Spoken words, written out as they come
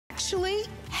actually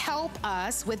help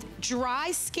us with dry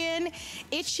skin,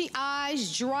 itchy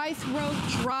eyes, dry throat,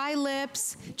 dry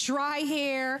lips, dry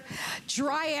hair,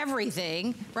 dry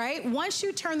everything, right? Once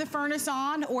you turn the furnace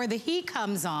on or the heat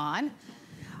comes on,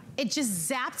 it just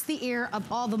zaps the air of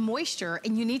all the moisture,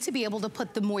 and you need to be able to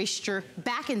put the moisture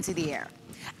back into the air.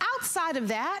 Outside of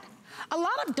that, a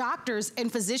lot of doctors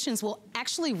and physicians will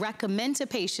actually recommend to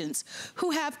patients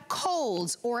who have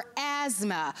colds or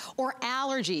asthma or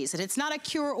allergies, and it's not a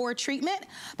cure or a treatment,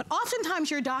 but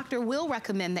oftentimes your doctor will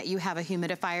recommend that you have a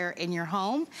humidifier in your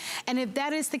home. And if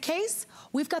that is the case,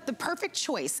 we've got the perfect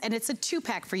choice, and it's a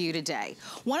 2-pack for you today.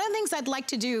 One of the things I'd like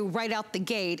to do right out the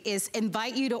gate is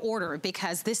invite you to order,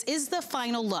 because this is the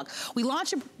final look. We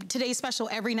launch today's special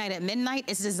every night at midnight.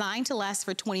 It's designed to last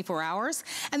for 24 hours,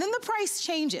 and then the price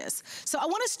changes. So I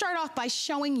want to start off by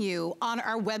showing you on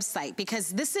our website, because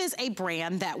this is a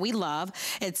brand that we love.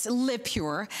 It's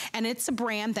LivePure, and it's a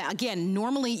brand that, again,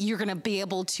 normally you're going to be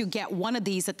able to get one of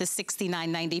these at the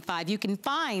 $69.95. You can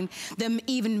find them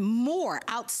even more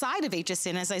outside of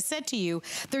HSN. As I said to you,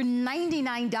 they're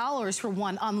 $99 for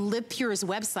one on LivePure's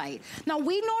website. Now,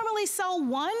 we normally sell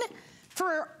one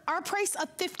for our price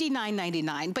of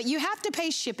 $59.99, but you have to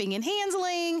pay shipping and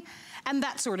handling and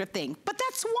that sort of thing. But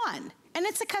that's one. And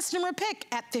it's a customer pick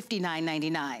at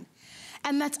 $59.99.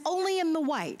 And that's only in the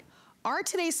white. Our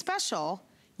today's special,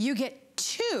 you get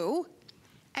two,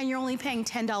 and you're only paying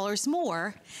 $10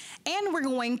 more. And we're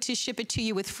going to ship it to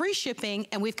you with free shipping,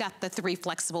 and we've got the 3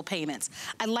 flexible payments.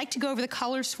 I'd like to go over the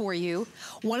colors for you.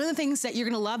 One of the things that you're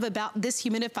gonna love about this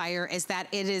humidifier is that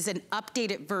it is an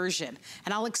updated version.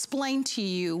 And I'll explain to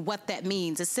you what that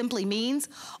means. It simply means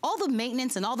all the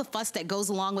maintenance and all the fuss that goes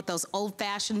along with those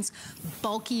old-fashioned,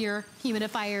 bulkier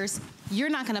humidifiers, you're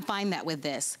not gonna find that with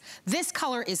this. This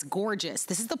color is gorgeous.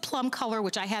 This is the plum color,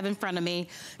 which I have in front of me.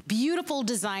 Beautiful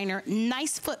designer,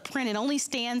 nice footprint. It only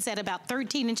stands at about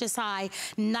 13 inches high,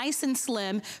 nice and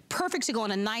slim, perfect to go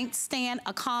on a nightstand,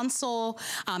 a console,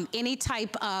 any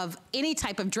type of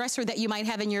dresser that you might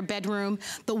have in your bedroom.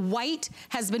 The white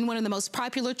has been one of the most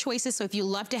popular choices, so if you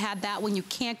love to have that one, you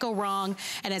can't go wrong.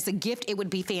 And as a gift, it would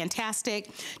be fantastic.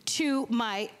 To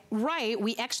my right,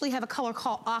 we actually have a color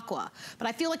called Aqua, but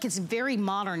I feel like it's very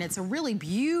modern. It's a really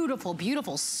beautiful,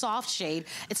 beautiful soft shade.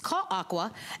 It's called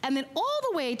Aqua. And then all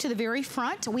the way to the very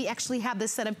front, we actually have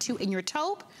this set of 2 in your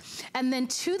taupe. And then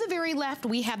to the very left,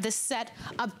 we have this set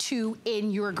of 2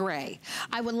 in your gray.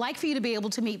 I would like for you to be able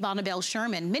to meet Vonabelle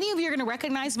Sherman. Many of you are gonna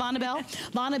recognize Vonabelle.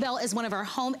 Vonabelle is one of our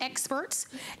home experts,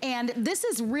 and this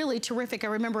is really terrific. I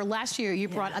remember last year you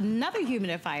brought another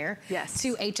humidifier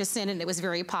to HSN, and it was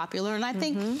very popular. And I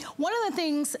think one of the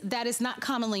things that is not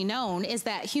commonly known is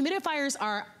that humidifiers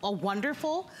are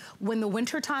wonderful when the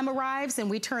winter time arrives and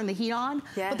we turn the heat on.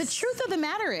 But the truth of the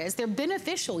matter is they're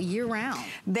beneficial year round.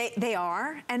 They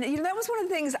are, and you know, that was one of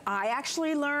the things I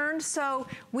actually learned. So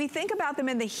we think about them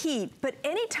in the heat, but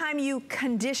anytime you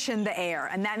condition the air,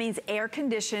 and that means air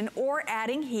condition or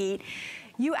adding heat,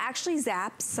 you actually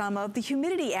zap some of the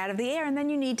humidity out of the air, and then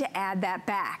you need to add that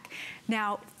back.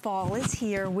 Now, fall is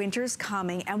here, winter's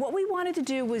coming, and what we wanted to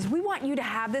do was we want you to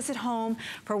have this at home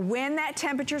for when that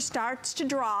temperature starts to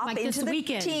drop into the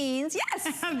teens.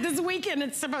 Yes! This weekend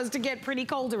it's supposed to get pretty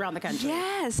cold around the country.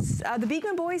 Yes, the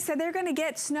Beekman boys said they're gonna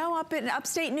get snow up in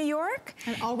upstate New York.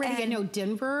 And already I know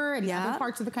Denver and other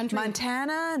parts of the country.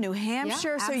 Montana, New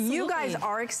Hampshire, so you guys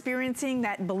are experiencing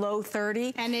that below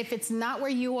 30. And if it's not where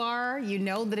you are, you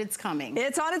know that it's coming.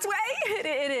 It's on its way,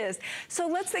 it is. So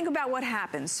let's think about what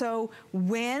happens. So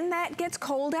when that gets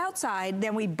cold outside,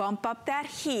 then we bump up that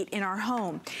heat in our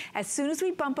home. As soon as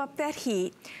we bump up that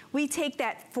heat, we take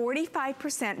that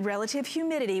 45% relative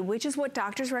humidity, which is what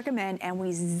doctors recommend, and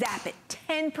we zap it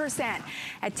 10%.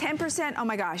 At 10%, oh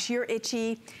my gosh, you're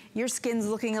itchy, your skin's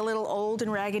looking a little old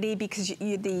and raggedy because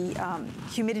the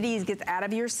humidity gets out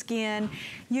of your skin.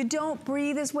 You don't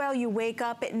breathe as well, you wake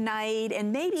up at night,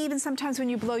 and maybe even sometimes when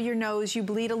you blow your nose, you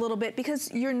bleed a little bit because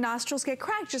your nostrils get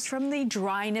cracked just from the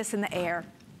dryness in the air.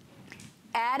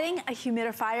 Adding a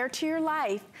humidifier to your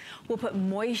life will put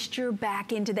moisture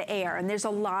back into the air, and there's a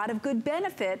lot of good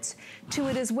benefits to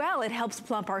it as well. It helps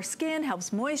plump our skin,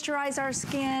 helps moisturize our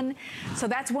skin. So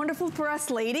that's wonderful for us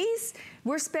ladies.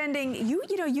 We're spending, you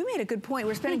know, you made a good point.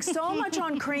 We're spending so much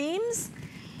on creams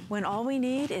when all we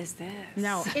need is this.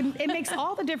 No, it makes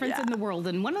all the difference in the world.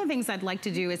 And one of the things I'd like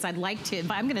to do is I'm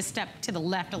gonna step to the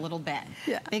left a little bit.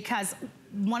 Because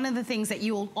one of the things that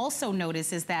you'll also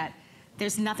notice is that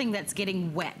there's nothing that's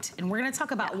getting wet. And we're gonna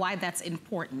talk about why that's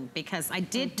important, because I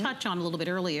did touch on a little bit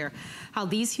earlier how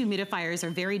these humidifiers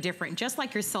are very different. Just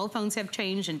like your cell phones have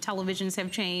changed and televisions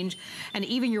have changed, and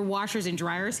even your washers and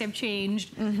dryers have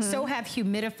changed, so have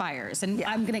humidifiers. And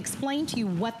I'm gonna explain to you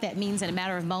what that means in a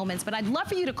matter of moments, but I'd love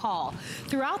for you to call.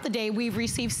 Throughout the day, we've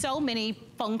received so many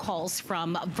phone calls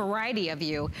from a variety of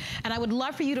you, and I would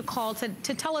love for you to call to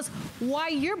tell us why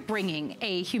you're bringing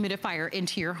a humidifier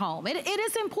into your home. It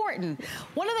is important.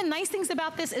 One of the nice things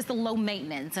about this is the low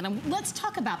maintenance, and let's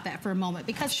talk about that for a moment,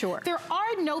 because there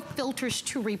are no filters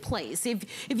to replace. If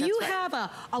you have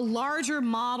a larger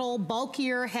model,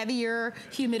 bulkier, heavier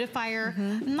humidifier,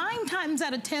 9 times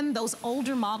out of 10, those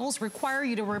older models require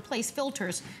you to replace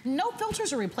filters. No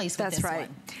filters are replaced with this one.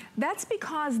 That's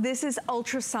because this is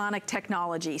ultrasonic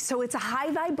technology. So it's a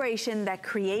high vibration that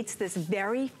creates this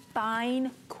very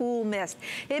fine, cool mist.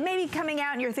 It may be coming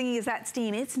out and you're thinking, is that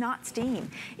steam? It's not steam.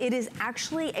 It is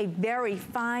actually a very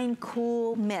fine,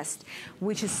 cool mist,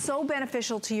 which is so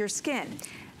beneficial to your skin.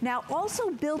 Now,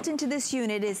 also built into this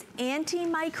unit is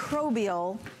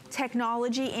antimicrobial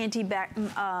technology,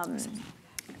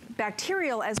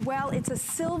 bacterial as well. It's a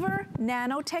silver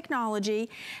nanotechnology,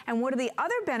 and one of the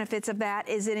other benefits of that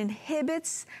is it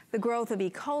inhibits the growth of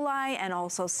E. coli and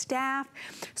also staph.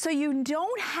 So you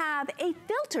don't have a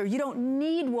filter. You don't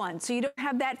need one. So you don't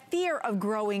have that fear of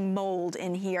growing mold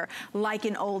in here like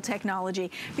in old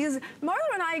technology. Because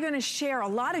Marla and I are going to share a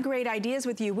lot of great ideas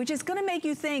with you, which is going to make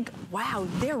you think, wow,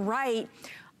 they're right.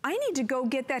 I need to go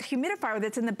get that humidifier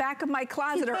that's in the back of my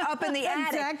closet or up in the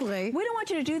attic. Exactly. We don't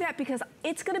want you to do that because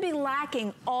it's going to be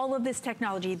lacking all of this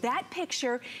technology. That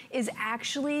picture is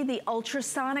actually the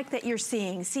ultrasonic that you're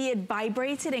seeing. See, it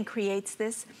vibrates it and creates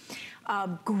this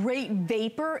great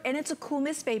vapor, and it's a cool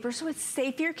mist vapor, so it's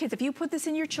safe for your kids. If you put this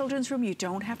in your children's room, you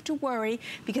don't have to worry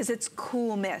because it's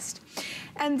cool mist.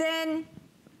 And then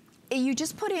you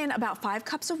just put in about 5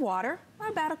 cups of water, or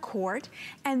about a quart,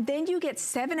 and then you get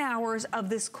 7 hours of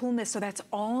this cool mist. So that's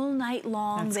all night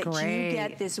long you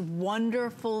get this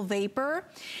wonderful vapor.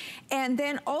 And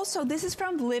then also, this is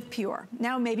from LivePure.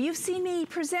 Now, maybe you've seen me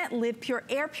present LivePure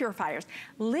air purifiers.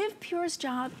 LivePure's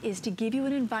job is to give you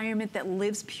an environment that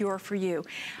lives pure for you.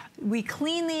 We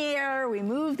clean the air, we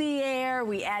move the air,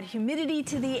 we add humidity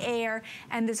to the air,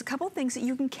 and there's a couple things that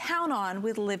you can count on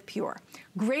with LivePure.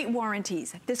 Great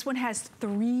warranties. This one has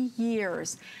 3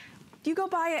 years. If you go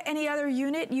buy any other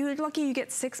unit, you're lucky you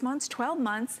get 6 months, 12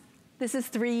 months. This is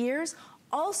 3 years.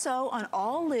 Also, on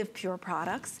all LivePure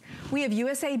products, we have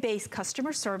USA-based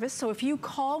customer service. So if you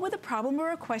call with a problem or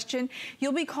a question,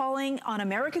 you'll be calling on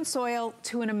American soil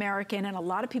to an American, and a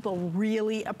lot of people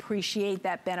really appreciate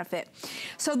that benefit.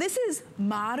 So this is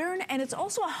modern, and it's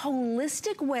also a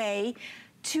holistic way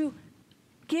to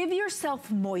give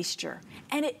yourself moisture.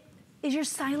 And it is your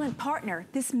silent partner.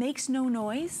 This makes no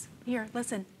noise. Here,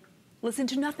 listen. Listen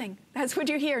to nothing. That's what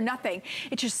you hear, nothing.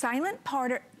 It's your silent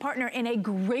partner in a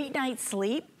great night's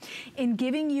sleep, in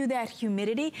giving you that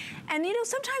humidity. And you know,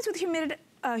 sometimes with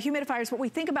humidifiers, what we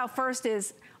think about first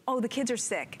is, oh, the kids are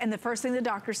sick. And the first thing the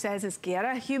doctor says is get a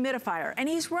humidifier. And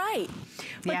he's right.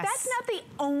 But that's not the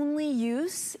only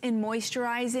use in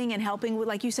moisturizing and helping with,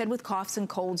 like you said, with coughs and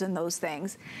colds and those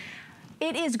things.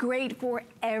 It is great for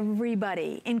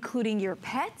everybody, including your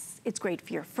pets. It's great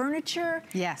for your furniture.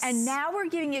 Yes. And now we're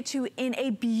giving it to you in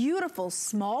a beautiful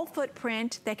small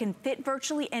footprint that can fit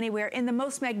virtually anywhere in the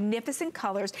most magnificent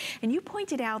colors. And you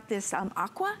pointed out this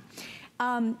aqua.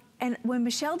 And when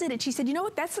Michelle did it, she said, you know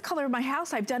what, that's the color of my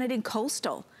house. I've done it in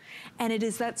coastal. And it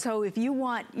is that, so if you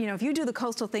want, you know, if you do the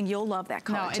coastal thing, you'll love that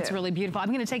color too. It's really beautiful.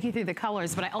 I'm gonna take you through the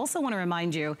colors, but I also wanna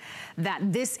remind you that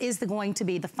this is going to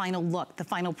be the final look, the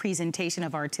final presentation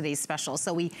of our today's special.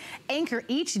 So we anchor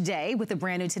each day with a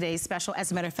brand new today's special.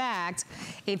 As a matter of fact,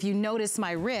 if you notice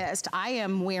my wrist, I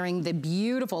am wearing the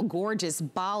beautiful, gorgeous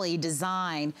Bali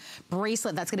design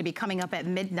bracelet that's gonna be coming up at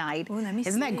midnight. Ooh, let me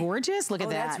Isn't that gorgeous? Look at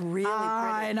that. That's really pretty.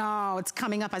 I know, it's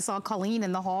coming up. I saw Colleen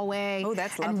in the hallway. Oh,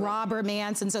 that's lovely. And Robert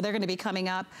Manson, so they're gonna be coming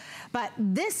up. But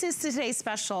this is today's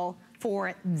special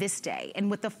for this day.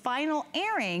 And with the final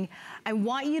airing, I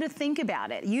want you to think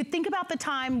about it. You think about the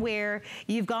time where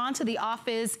you've gone to the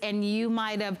office and you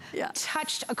might have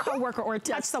touched a coworker or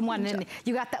touched someone and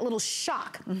you got that little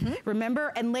shock.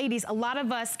 Remember? And ladies, a lot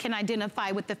of us can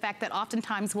identify with the fact that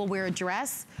oftentimes we'll wear a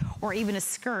dress or even a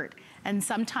skirt, and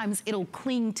sometimes it'll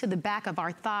cling to the back of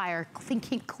our thigh or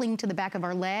cling to the back of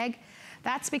our leg.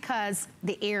 That's because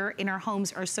the air in our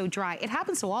homes are so dry. It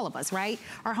happens to all of us, right?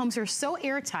 Our homes are so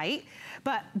airtight,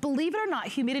 but believe it or not,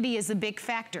 humidity is a big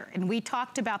factor. And we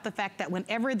talked about the fact that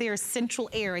whenever there's central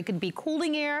air, it could be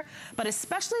cooling air, but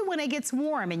especially when it gets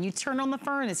warm and you turn on the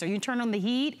furnace or you turn on the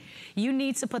heat, you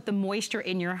need to put the moisture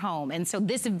in your home. And so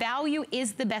this value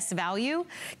is the best value.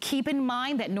 Keep in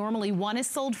mind that normally one is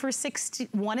sold for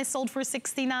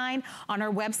 $69. On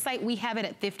our website, we have it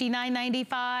at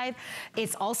 $59.95.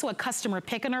 It's also a customer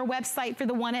pick on our website for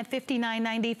the one at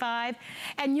 $59.95.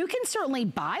 And you can certainly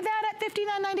buy that at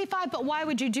 $59.95, but why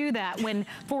would you do that when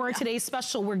for today's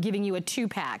special, we're giving you a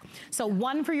 2-pack? So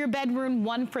one for your bedroom,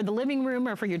 one for the living room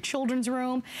or for your children's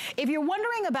room. If you're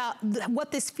wondering about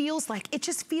what this feels like, it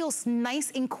just feels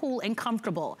nice and cool and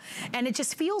comfortable. And it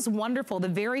just feels wonderful the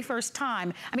very first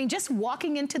time. I mean, just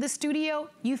walking into the studio,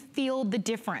 you feel the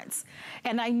difference.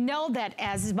 And I know that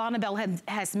as Vonabelle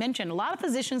has mentioned, a lot of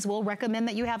physicians will recommend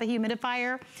that you have a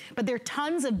humidifier, but there are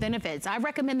tons of benefits. I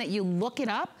recommend that you look it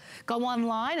up, go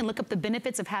online and look up the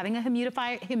benefits of having a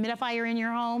humidifier in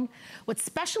your home. What's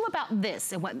special about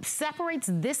this and what separates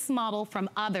this model from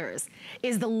others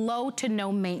is the low to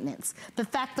no maintenance. The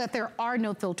fact that there are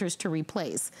no filters to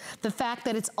replace. The fact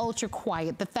that it's ultra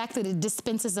quiet. The fact that it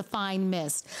dispenses a fine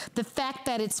mist. The fact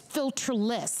that it's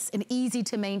filterless and easy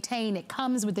to maintain. It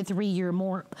comes with a 3-year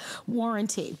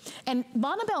warranty. And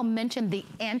Vonabelle mentioned the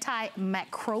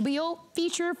antimicrobial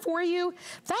feature for you.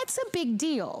 That's a big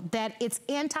deal, that it's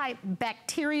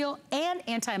antibacterial and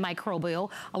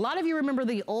antimicrobial. A lot of you remember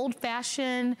the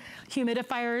old-fashioned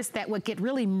humidifiers that would get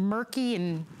really murky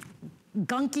and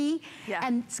gunky,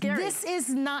 and scary. This is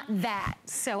not that.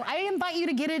 So I invite you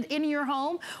to get it in your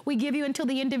home. We give you until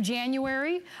the end of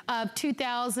January of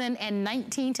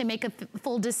 2019 to make a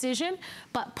full decision,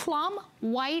 but plum,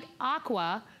 white,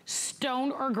 aqua,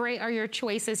 stone or gray are your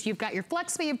choices. You've got your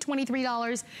flex fee of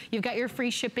 $23. You've got your free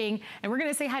shipping. And we're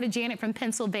gonna say hi to Janet from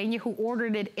Pennsylvania who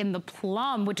ordered it in the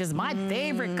plum, which is my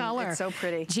favorite color. It's so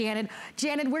pretty. Janet,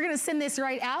 we're gonna send this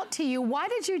right out to you. Why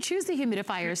did you choose the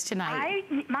humidifiers tonight?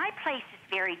 My place is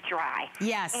very dry.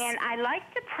 Yes. And I like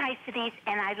the price of these,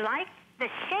 and I like the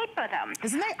shape of them.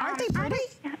 Aren't they pretty?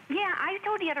 I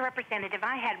told the other representative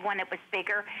I had one that was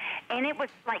bigger, and it was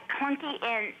like clunky,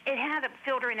 and it had a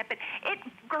filter in it, but it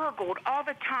gurgled all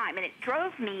the time, and it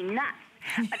drove me nuts.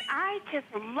 But I just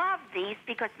love these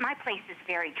because my place is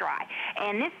very dry,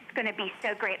 and this is going to be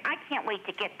so great. I can't wait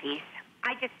to get these.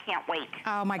 I just can't wait.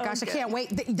 Oh my gosh, I can't wait.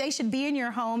 They should be in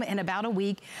your home in about a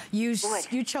week. You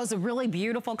chose a really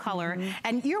beautiful color.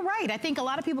 And you're right, I think a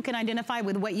lot of people can identify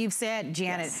with what you've said,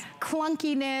 Janet. Yes.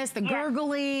 Clunkiness, the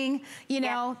gurgling, you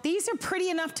know, these are pretty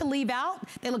enough to leave out.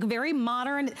 They look very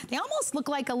modern. They almost look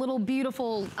like a little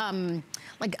beautiful,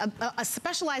 like a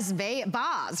specialized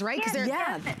vase, right?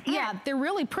 Yeah, they're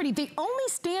really pretty. They only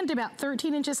stand about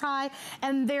 13 inches high,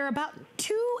 and they're about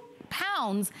 2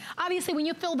 pounds. Obviously, when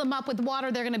you fill them up with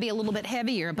water, they're going to be a little bit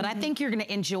heavier, but I think you're going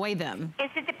to enjoy them. Is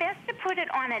it the best to put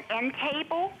it on an end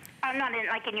table? Not in,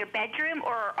 like in your bedroom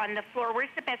or on the floor? Where's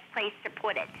the best place to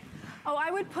put it? Oh,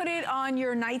 I would put it on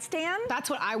your nightstand. That's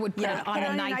what I would put it on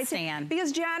a nightstand.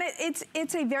 Because Janet,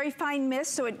 it's a very fine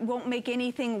mist, so it won't make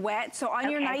anything wet. So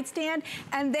on your nightstand,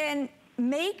 and then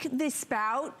make the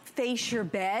spout face your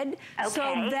bed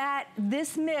so that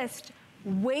this mist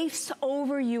wafts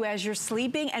over you as you're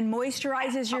sleeping and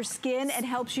moisturizes your skin and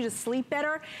helps you to sleep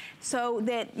better so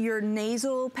that your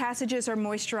nasal passages are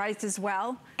moisturized as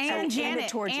well. And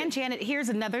Janet, here's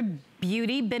another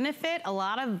beauty benefit. A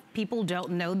lot of people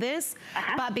don't know this,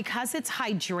 but because it's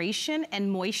hydration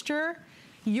and moisture,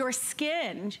 your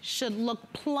skin should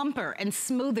look plumper and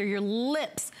smoother. Your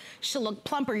lips should look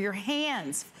plumper. Your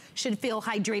hands should feel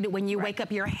hydrated when you wake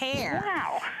up. Your hair.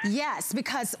 Wow. Yes,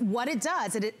 because what it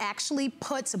does, it actually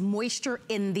puts moisture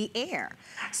in the air.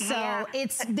 So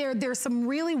there's some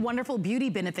really wonderful beauty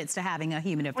benefits to having a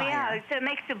humidifier. Yeah, so it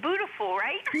makes it beautiful,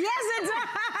 right? Yes, it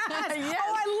does. Yes.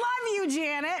 Oh, I love you,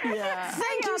 Janet.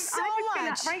 Thank you so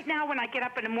much. Right now, when I get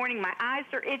up in the morning, my eyes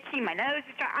are itchy, my nose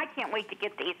is dry. I can't wait to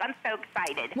get these. I'm so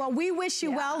excited. Well, we wish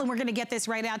you well, and we're going to get this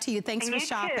right out to you. Thanks for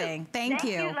shopping. Thank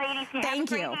you.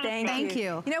 Thank you, ladies. Thank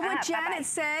you. You know what Janet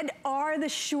said are the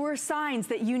sure signs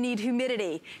that you need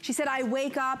humidity. She said, I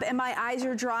wake up and my eyes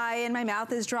are dry and my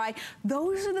mouth is dry.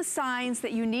 Those are the signs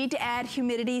that you need to add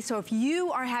humidity. So if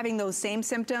you are having those same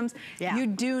symptoms, you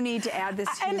do need to add this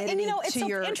humidity and you know, it's to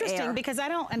your interesting air. Because I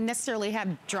don't necessarily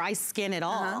have dry skin at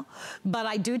all, but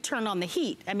I do turn on the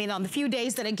heat. I mean, on the few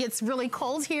days that it gets really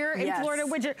cold here in Florida,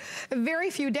 which are very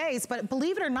few days, but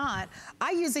believe it or not,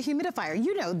 I use a humidifier.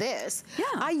 You know this.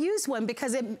 I use one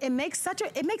because it makes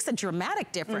a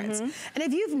dramatic difference. And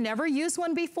if you've never used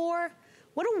one before,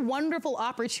 what a wonderful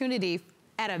opportunity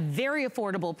at a very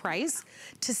affordable price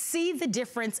to see the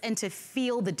difference and to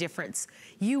feel the difference.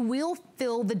 You will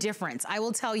feel the difference. I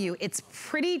will tell you, it's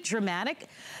pretty dramatic.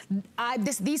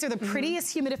 These are the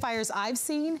prettiest humidifiers I've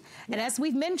seen. And as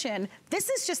we've mentioned, this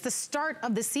is just the start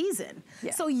of the season.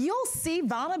 So you'll see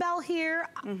Vonabelle here,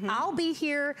 I'll be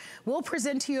here. We'll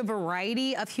present to you a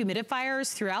variety of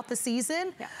humidifiers throughout the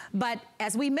season. But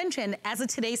as we mentioned, as a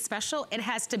today's special, it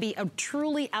has to be a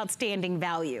truly outstanding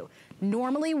value.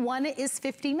 Normally one is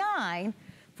 $59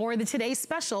 for the today's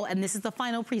special, and this is the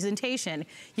final presentation.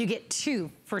 You get two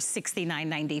for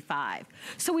 $69.95.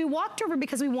 So we walked over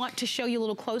because we want to show you a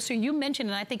little closer. You mentioned,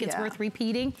 and I think it's worth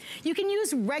repeating, you can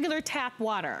use regular tap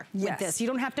water with this. You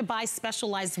don't have to buy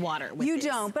specialized water with this.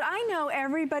 You don't, but I know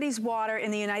everybody's water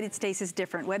in the United States is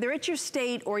different, whether it's your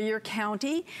state or your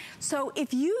county. So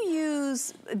if you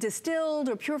use distilled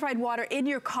or purified water in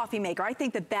your coffee maker, I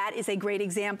think that that is a great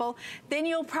example, then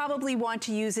you'll probably want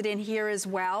to use it in here as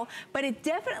well. But it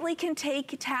definitely can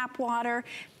take tap water.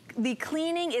 The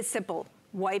cleaning is simple.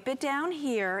 Wipe it down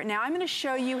here. Now I'm gonna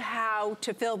show you how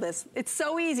to fill this. It's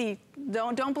so easy,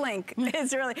 don't blink.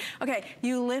 It's really, okay,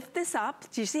 you lift this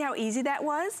up. Do you see how easy that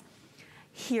was?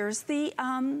 Here's the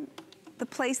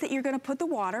place that you're gonna put the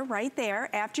water right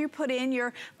there after you put in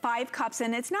your 5 cups.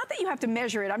 And it's not that you have to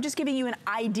measure it. I'm just giving you an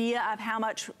idea of how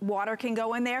much water can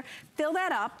go in there. Fill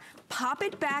that up, pop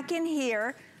it back in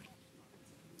here.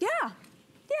 Yeah,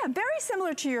 very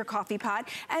similar to your coffee pot.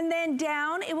 And then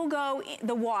down, it will go,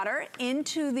 the water,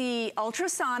 into the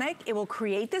ultrasonic. It will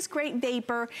create this great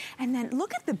vapor. And then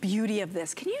look at the beauty of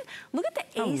this. Can you look at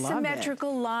the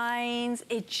asymmetrical lines?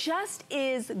 It just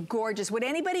is gorgeous. Would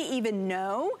anybody even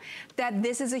know that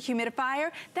this is a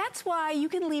humidifier? That's why you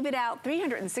can leave it out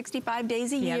 365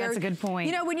 days a year. Yeah, that's a good point.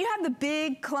 You know, when you have the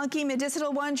big, clunky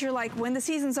medicinal ones, you're like, when the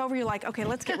season's over, you're like, okay,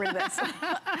 let's get rid of this.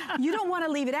 You don't want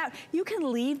to leave it out. You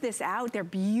can leave this out. They're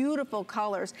beautiful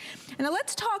colors. And now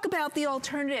let's talk about the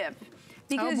alternative.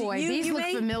 Because oh boy, these look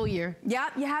familiar. Yeah,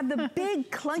 you have the big,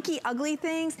 clunky, ugly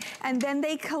things, and then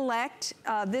they collect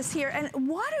this here, and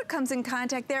water comes in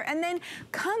contact there, and then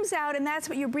comes out, and that's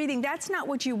what you're breathing. That's not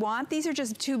what you want. These are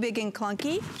just too big and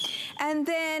clunky. And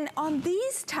then on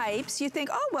these types, you think,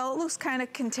 oh, well, it looks kind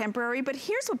of contemporary, but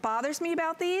here's what bothers me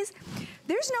about these.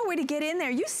 There's no way to get in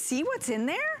there. You see what's in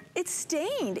there? It's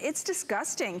stained. It's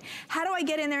disgusting. How do I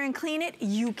get in there and clean it?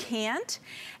 You can't.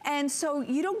 And so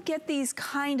you don't get these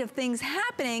kind of things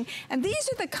happening. And these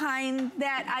are the kind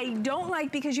that I don't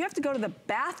like because you have to go to the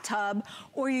bathtub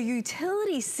or your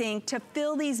utility sink to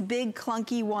fill these big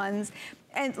clunky ones.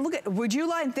 And look at, would you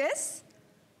like this?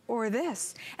 Or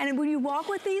this. And when you walk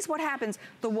with these, what happens?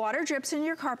 The water drips in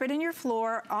your carpet and your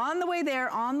floor, on the way there,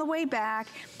 on the way back.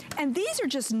 And these are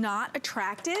just not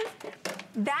attractive.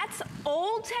 That's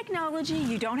old technology.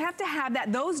 You don't have to have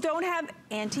that. Those don't have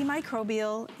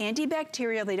antimicrobial,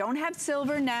 antibacterial. They don't have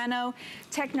silver nano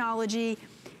technology.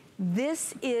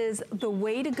 This is the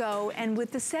way to go. And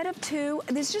with the set of 2,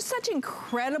 there's just such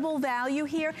incredible value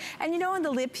here. And you know, on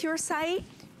the LivePure site,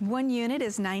 1 unit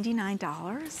is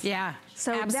 $99. Yeah,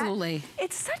 so absolutely.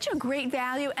 It's such a great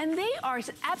value, and they are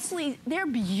absolutely, they're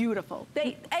beautiful.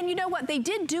 And you know what, they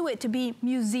did do it to be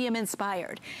museum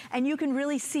inspired, and you can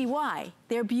really see why.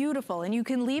 They're beautiful, and you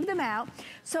can leave them out.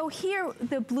 So here,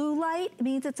 the blue light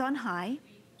means it's on high.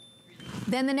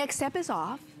 Then the next step is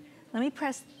off. Let me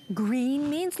press, green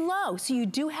means low, so you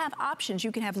do have options.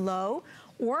 You can have low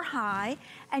or high,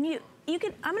 and you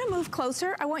can, I'm gonna move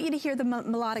closer. I want you to hear the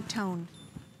melodic tone.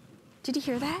 Did you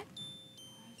hear that?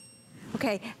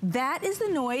 Okay, that is the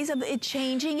noise of it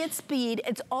changing its speed.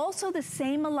 It's also the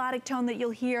same melodic tone that you'll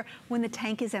hear when the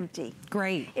tank is empty.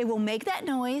 Great. It will make that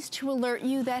noise to alert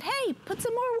you that, hey, put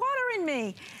some more water in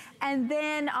me. And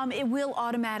then it will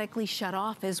automatically shut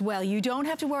off as well. You don't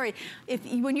have to worry.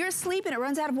 When you're asleep and it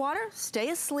runs out of water, stay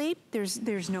asleep.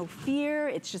 There's no fear.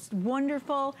 It's just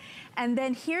wonderful. And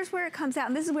then here's where it comes out.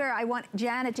 And this is where I want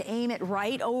Janet to aim it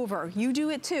right over. You do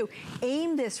it too.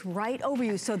 Aim this right over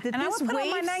you so that this waves. And I will put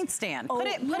it on my nightstand. Oh, put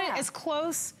it as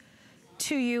close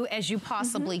to you as you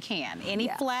possibly can. Any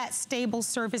flat, stable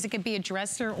surface. It could be a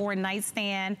dresser or a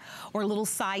nightstand or a little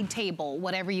side table,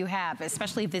 whatever you have,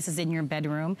 especially if this is in your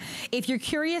bedroom. If you're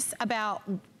curious about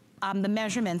the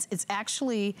measurements, it's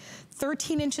actually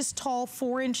 13 inches tall,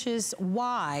 4 inches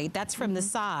wide. That's from the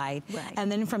side. Right.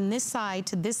 And then from this side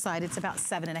to this side, it's about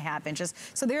 7.5 inches.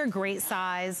 So they're a great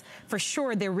size. For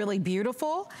sure, they're really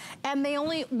beautiful. And they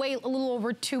only weigh a little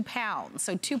over 2 pounds.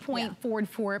 So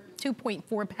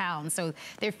 2.4 pounds. So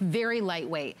they're very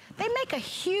lightweight. They make a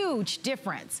huge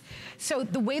difference. So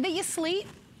the way that you sleep,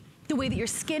 the way that your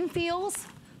skin feels,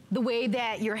 the way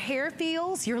that your hair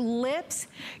feels, your lips,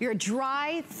 your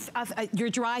dry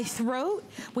throat.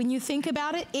 When you think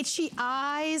about it, itchy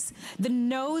eyes, the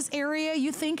nose area,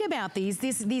 you think about these.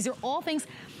 These are all things.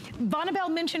 Vonabelle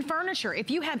mentioned furniture.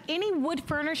 If you have any wood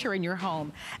furniture in your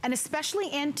home, and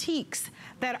especially antiques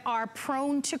that are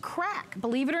prone to crack,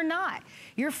 believe it or not,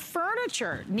 your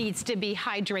furniture needs to be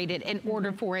hydrated in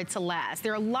order for it to last.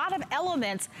 There are a lot of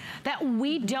elements that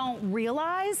we don't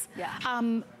realize.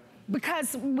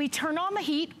 Because we turn on the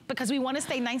heat because we want to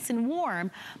stay nice and warm,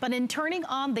 but in turning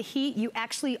on the heat, you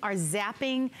actually are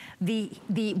zapping the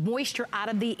moisture out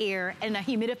of the air, and a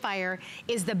humidifier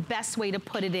is the best way to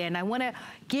put it in. I want to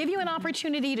give you an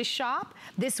opportunity to shop.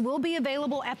 This will be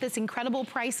available at this incredible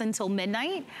price until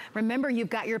midnight. Remember, you've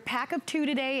got your pack of 2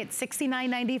 today at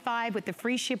 $69.95 with the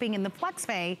free shipping and the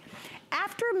FlexPay.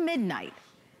 After midnight,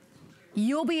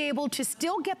 you'll be able to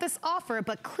still get this offer,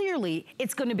 but clearly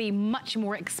it's going to be much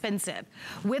more expensive.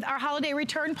 With our holiday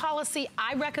return policy,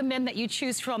 I recommend that you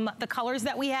choose from the colors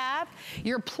that we have,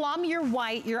 your plum, your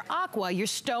white, your aqua, your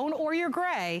stone, or your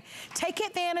gray. Take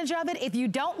advantage of it. If you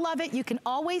don't love it, you can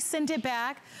always send it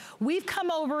back. We've come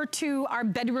over to our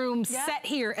bedroom set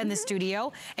here in the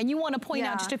studio, and you want to point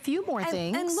out just a few more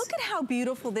things. And look at how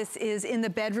beautiful this is in the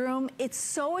bedroom. It's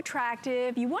so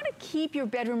attractive. You want to keep your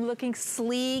bedroom looking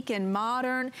sleek and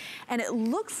modern, and it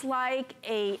looks like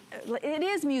it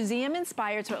is museum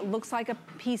inspired, so it looks like a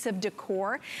piece of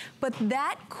decor, but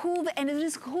that and it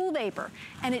is cool vapor,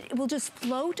 and it will just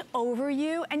float over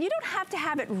you, and you don't have to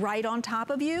have it right on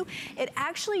top of you. It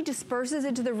actually disperses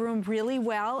into the room really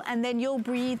well, and then you'll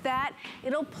breathe that.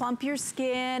 It'll plump your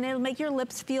skin, it'll make your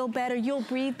lips feel better, you'll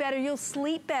breathe better, you'll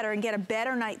sleep better and get a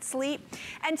better night's sleep,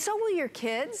 and so will your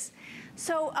kids.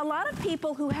 So a lot of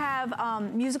people who have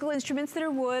musical instruments that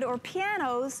are wood or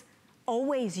pianos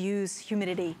always use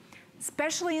humidity,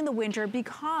 especially in the winter,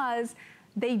 because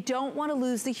they don't want to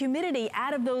lose the humidity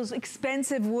out of those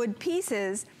expensive wood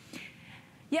pieces.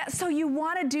 Yeah, so you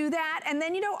want to do that. And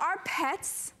then, you know, our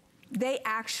pets, they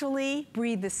actually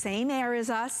breathe the same air as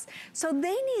us, so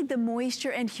they need the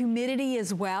moisture and humidity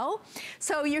as well.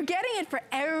 So you're getting it for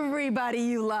everybody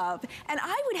you love. And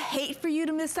I would hate for you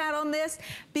to miss out on this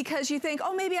because you think,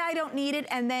 oh, maybe I don't need it,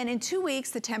 and then in 2 weeks,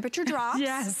 the temperature drops.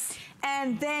 Yes.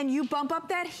 And then you bump up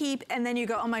that heat, and then you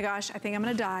go, oh my gosh, I think I'm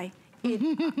gonna die.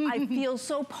 I feel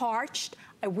so parched.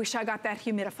 I wish I got that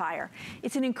humidifier.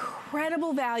 It's an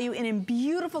incredible value and in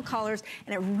beautiful colors,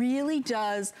 and it really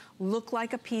does look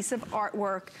like a piece of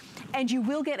artwork. And you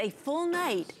will get a full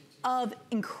night of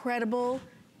incredible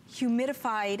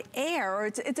humidified air, or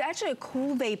it's actually a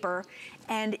cool vapor,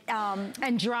 and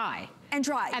dry. And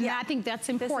dry. And I think that's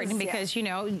important because, you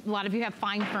know, a lot of you have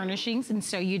fine furnishings, and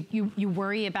so you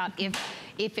worry about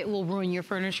if it will ruin your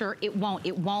furniture. It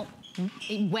won't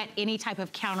wet any type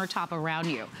of countertop around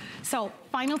you. So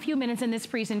final few minutes in this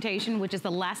presentation, which is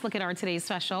the last look at our today's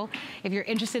special. If you're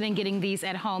interested in getting these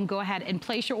at home, go ahead and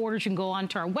place your orders. You can go on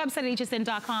to our website,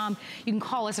 hsn.com. You can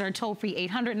call us at our toll-free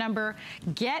 800 number.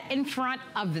 Get in front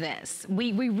of this.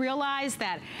 We realize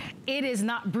that it is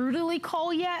not brutally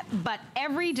cold yet, but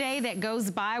every day that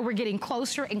goes by, we're getting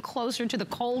closer and closer to the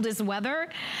coldest weather.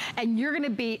 And you're gonna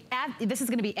be this is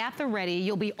gonna be at the ready.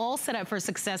 You'll be all set up for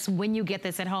success when you get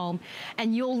this at home,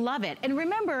 and you'll love it. And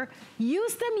remember,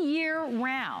 use them year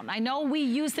round. I know we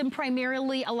use them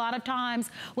primarily a lot of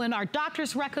times when our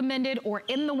doctors recommend it or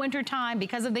in the winter time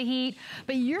because of the heat,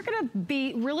 but you're gonna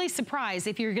be really surprised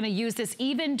if you're gonna use this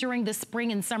even during the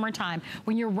spring and summertime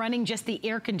when you're running just the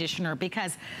air conditioner,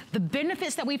 because the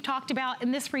benefits that we've talked about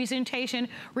in this presentation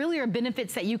really are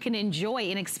benefits that you can enjoy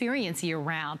and experience year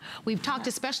round. We've talked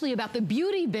especially about the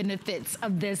beauty benefits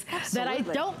of this that I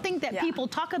don't think that people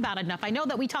talk about enough. I know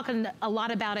that we talk a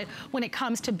lot about it when it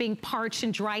comes to being parched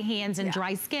and dry hands and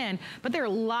dry skin, but there are a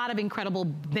lot of incredible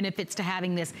benefits to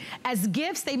having this. As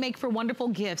gifts, they make for wonderful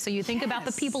gifts. So you think about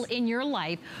the people in your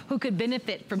life who could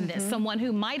benefit from this. Someone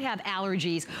who might have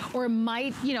allergies or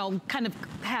might, you know, kind of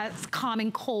has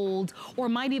common cold or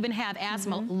might even have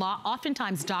asthma.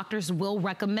 Oftentimes doctors will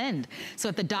recommend. So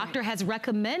if the doctor has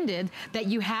recommended that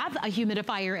you have a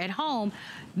humidifier at home,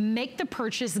 make the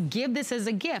purchase, give this as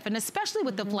a gift, and especially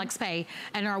with the FlexPay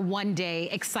and our one-day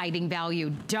exciting value.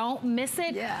 Don't miss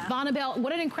it. Vonabelle,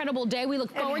 what an incredible day. We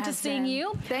look forward to seeing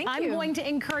you. Thank you. I'm going to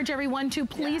encourage everyone to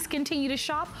please continue to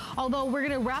shop. Although we're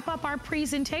going to wrap up our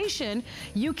presentation,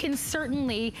 you can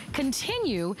certainly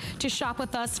continue to shop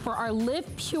with us for our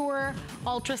LivePure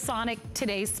Ultrasonic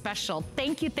today's special.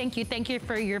 Thank you, thank you, thank you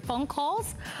for your phone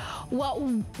calls.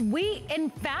 Well, we, in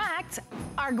fact,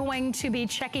 are going to be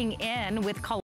checking in with